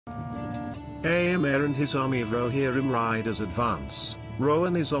Eomer and his army of Rohirrim riders advance.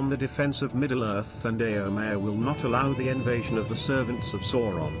 Rohan is on the defense of Middle-earth and Eomer will not allow the invasion of the servants of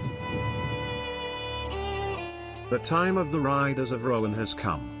Sauron. The time of the riders of Rohan has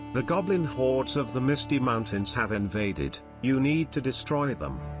come. The goblin hordes of the Misty Mountains have invaded. You need to destroy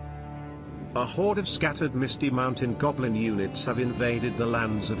them. A horde of scattered Misty Mountain goblin units have invaded the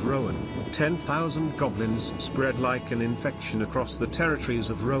lands of Rohan. 10,000 goblins spread like an infection across the territories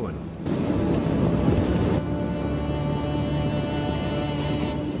of Rohan.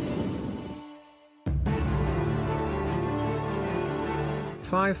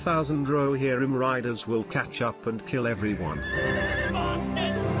 5,000 Rohirrim riders will catch up and kill everyone.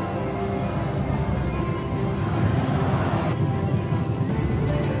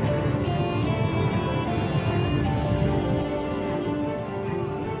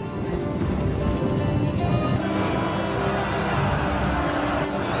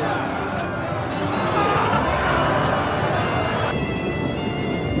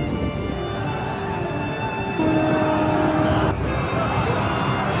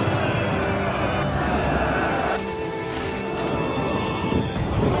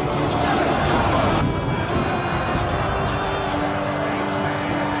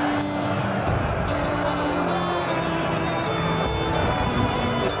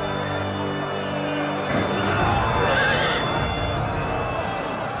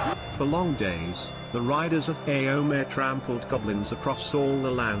 For long days, the riders of Eomer trampled goblins across all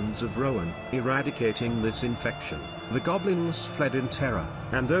the lands of Rohan, eradicating this infection. The goblins fled in terror,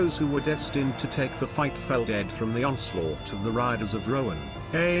 and those who were destined to take the fight fell dead from the onslaught of the riders of Rohan.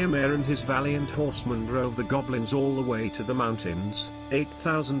 Eomer and his valiant horsemen drove the goblins all the way to the mountains.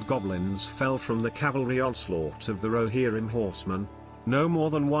 8,000 goblins fell from the cavalry onslaught of the Rohirrim horsemen. No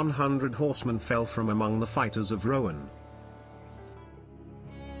more than 100 horsemen fell from among the fighters of Rohan.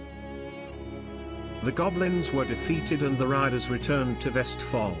 The goblins were defeated and the riders returned to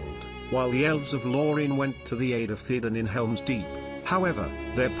Vestfold, while the elves of Lorien went to the aid of Theoden in Helm's Deep. However,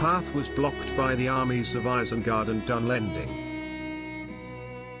 their path was blocked by the armies of Isengard and Dunlending.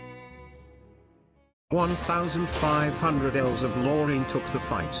 1,500 elves of Lorien took the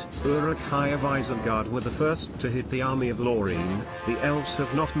fight. Uruk-hai of Isengard were the first to hit the army of Lorien. The elves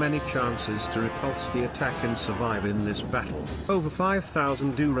have not many chances to repulse the attack and survive in this battle. Over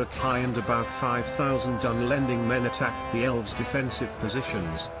 5,000 Uruk-hai and about 5,000 Dunlending men attacked the elves' defensive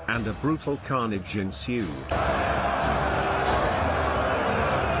positions, and a brutal carnage ensued.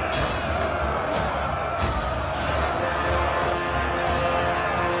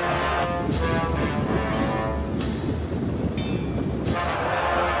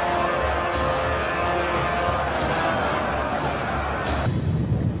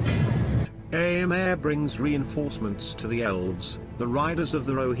 Eomer brings reinforcements to the elves. The riders of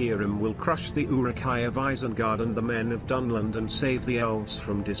the Rohirrim will crush the Uruk-hai of Isengard and the men of Dunland and save the elves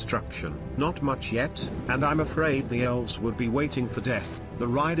from destruction. Not much yet, and I'm afraid the elves would be waiting for death. The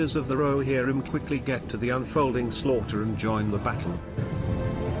riders of the Rohirrim quickly get to the unfolding slaughter and join the battle.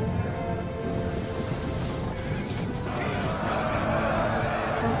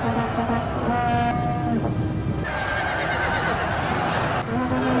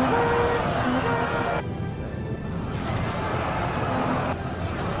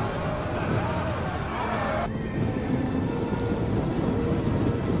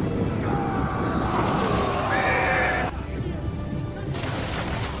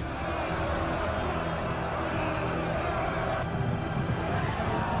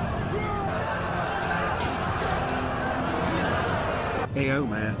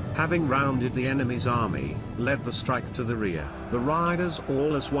 Eomer, having rounded the enemy's army, led the strike to the rear. The riders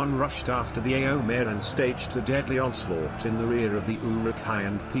all as one rushed after the Eomer and staged a deadly onslaught in the rear of the Uruk-hai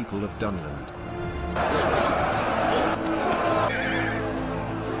and people of Dunland.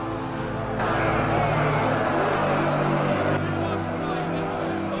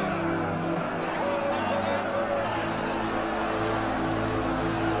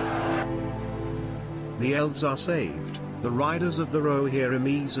 The elves are saved. The riders of the Rohirrim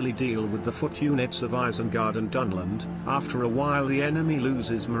easily deal with the foot units of Isengard and Dunland. After a while the enemy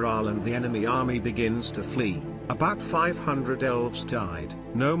loses morale and the enemy army begins to flee. About 500 elves died.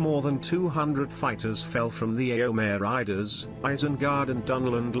 No more than 200 fighters fell from the Eomer riders. Isengard and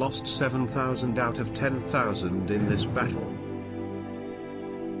Dunland lost 7,000 out of 10,000 in this battle.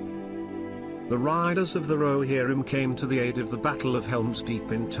 The riders of the Rohirrim came to the aid of the Battle of Helm's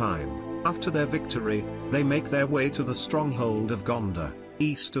Deep in time. After their victory, they make their way to the stronghold of Gondor,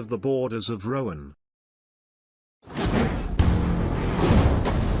 east of the borders of Rohan.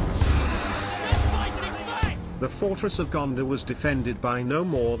 The fortress of Gondar was defended by no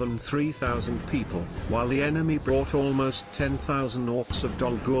more than 3,000 people, while the enemy brought almost 10,000 orcs of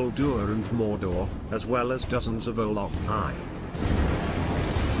Dol Guldur and Mordor, as well as dozens of Olog-hai.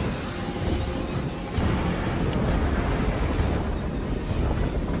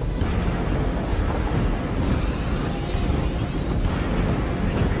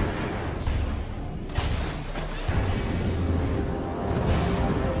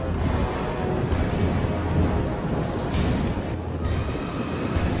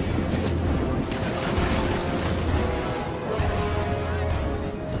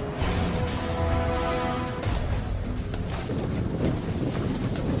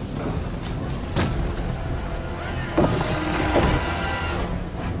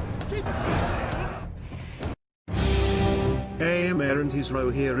 Éomer and his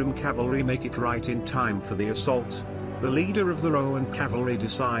Rohirrim cavalry make it right in time for the assault. The leader of the Rohan cavalry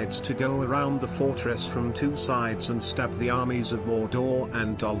decides to go around the fortress from two sides and stab the armies of Mordor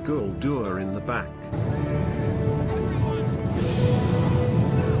and Dol Guldur in the back.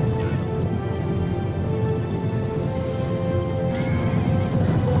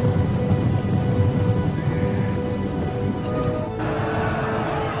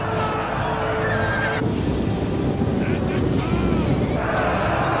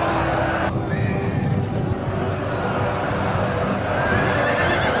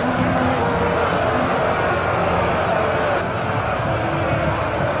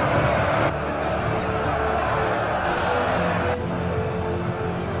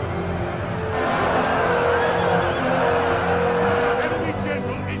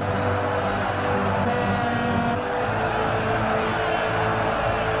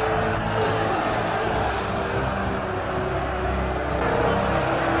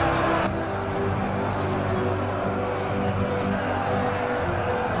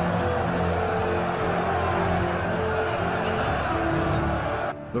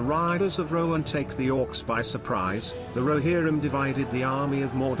 The riders of Rohan take the orcs by surprise. The Rohirrim divided the army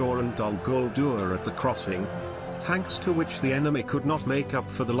of Mordor and Dol Guldur at the crossing, thanks to which the enemy could not make up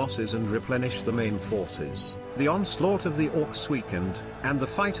for the losses and replenish the main forces. The onslaught of the orcs weakened, and the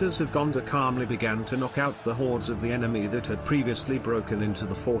fighters of Gondar calmly began to knock out the hordes of the enemy that had previously broken into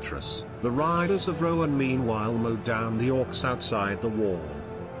the fortress. The riders of Rohan meanwhile mowed down the orcs outside the wall.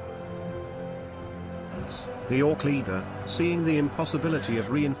 The orc leader, seeing the impossibility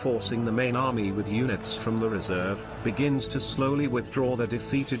of reinforcing the main army with units from the reserve, begins to slowly withdraw the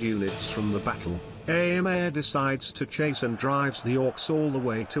defeated units from the battle. Éomer decides to chase and drives the orcs all the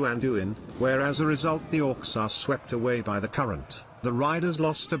way to Anduin, where as a result the orcs are swept away by the current. The riders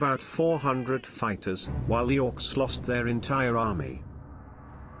lost about 400 fighters, while the orcs lost their entire army.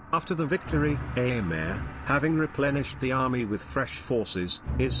 After the victory, Éomer, having replenished the army with fresh forces,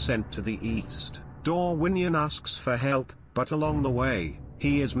 is sent to the east. Dorwinion asks for help, but along the way,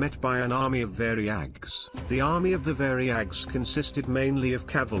 he is met by an army of Variags. The army of the Variags consisted mainly of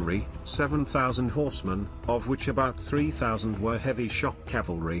cavalry, 7,000 horsemen, of which about 3,000 were heavy shock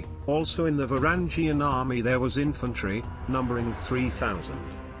cavalry. Also in the Varangian army there was infantry, numbering 3,000.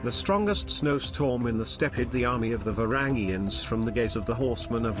 The strongest snowstorm in the steppe hid the army of the Varangians from the gaze of the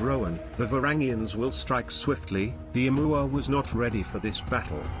horsemen of Rohan. The Varangians will strike swiftly. The Emua was not ready for this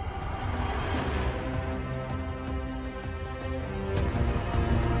battle.